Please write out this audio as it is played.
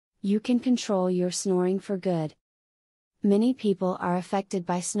You can control your snoring for good. Many people are affected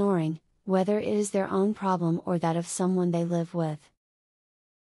by snoring, whether it is their own problem or that of someone they live with.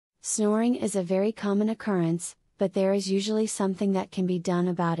 Snoring is a very common occurrence, but there is usually something that can be done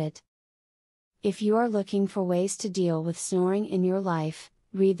about it. If you are looking for ways to deal with snoring in your life,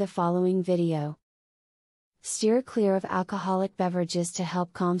 read the following video. Steer clear of alcoholic beverages to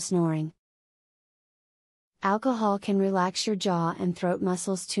help calm snoring. Alcohol can relax your jaw and throat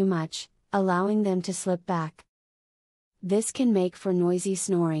muscles too much, allowing them to slip back. This can make for noisy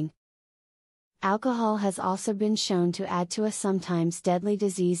snoring. Alcohol has also been shown to add to a sometimes deadly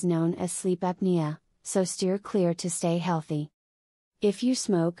disease known as sleep apnea, so steer clear to stay healthy. If you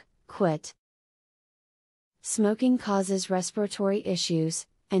smoke, quit. Smoking causes respiratory issues,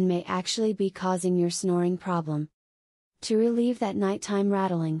 and may actually be causing your snoring problem. To relieve that nighttime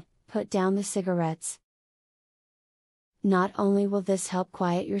rattling, put down the cigarettes. Not only will this help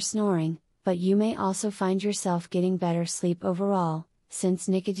quiet your snoring, but you may also find yourself getting better sleep overall, since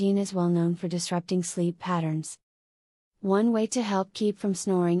nicotine is well known for disrupting sleep patterns. One way to help keep from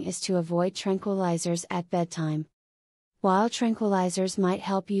snoring is to avoid tranquilizers at bedtime. While tranquilizers might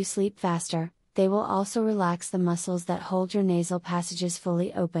help you sleep faster, they will also relax the muscles that hold your nasal passages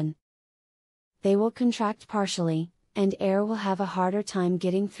fully open. They will contract partially, and air will have a harder time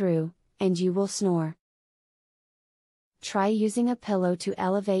getting through, and you will snore. Try using a pillow to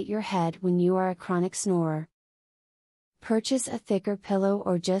elevate your head when you are a chronic snorer. Purchase a thicker pillow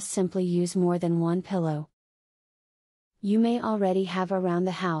or just simply use more than one pillow. You may already have around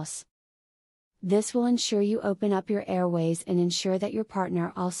the house. This will ensure you open up your airways and ensure that your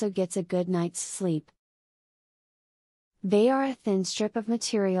partner also gets a good night's sleep. They are a thin strip of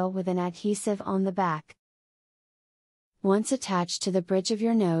material with an adhesive on the back. Once attached to the bridge of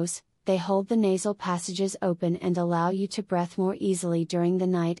your nose, they hold the nasal passages open and allow you to breathe more easily during the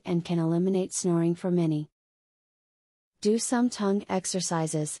night and can eliminate snoring for many. Do some tongue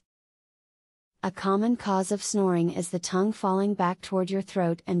exercises. A common cause of snoring is the tongue falling back toward your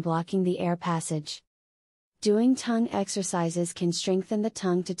throat and blocking the air passage. Doing tongue exercises can strengthen the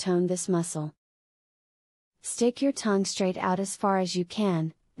tongue to tone this muscle. Stick your tongue straight out as far as you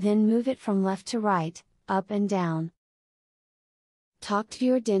can, then move it from left to right, up and down. Talk to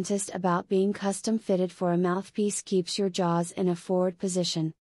your dentist about being custom fitted for a mouthpiece keeps your jaws in a forward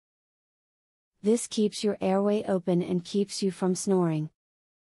position. This keeps your airway open and keeps you from snoring.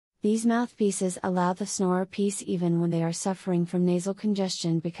 These mouthpieces allow the snorer peace even when they are suffering from nasal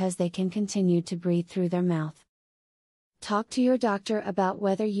congestion because they can continue to breathe through their mouth. Talk to your doctor about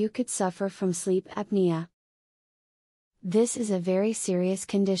whether you could suffer from sleep apnea. This is a very serious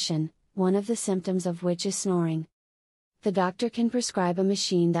condition, one of the symptoms of which is snoring. The doctor can prescribe a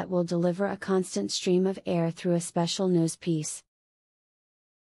machine that will deliver a constant stream of air through a special nose piece.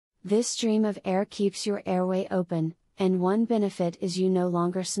 This stream of air keeps your airway open, and one benefit is you no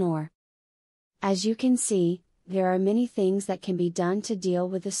longer snore. As you can see, there are many things that can be done to deal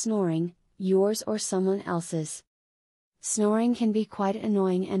with the snoring, yours or someone else's. Snoring can be quite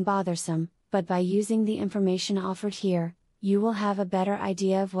annoying and bothersome, but by using the information offered here, you will have a better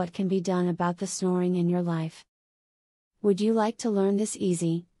idea of what can be done about the snoring in your life. Would you like to learn this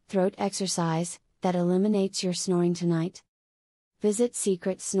easy, throat exercise, that eliminates your snoring tonight? Visit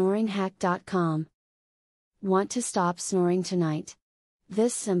secretsnoringhack.com. Want to stop snoring tonight?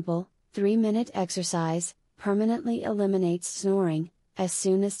 This simple, 3-minute exercise, permanently eliminates snoring, as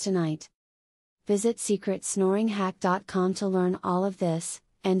soon as tonight. Visit secretsnoringhack.com to learn all of this,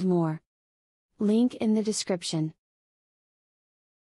 and more. Link in the description.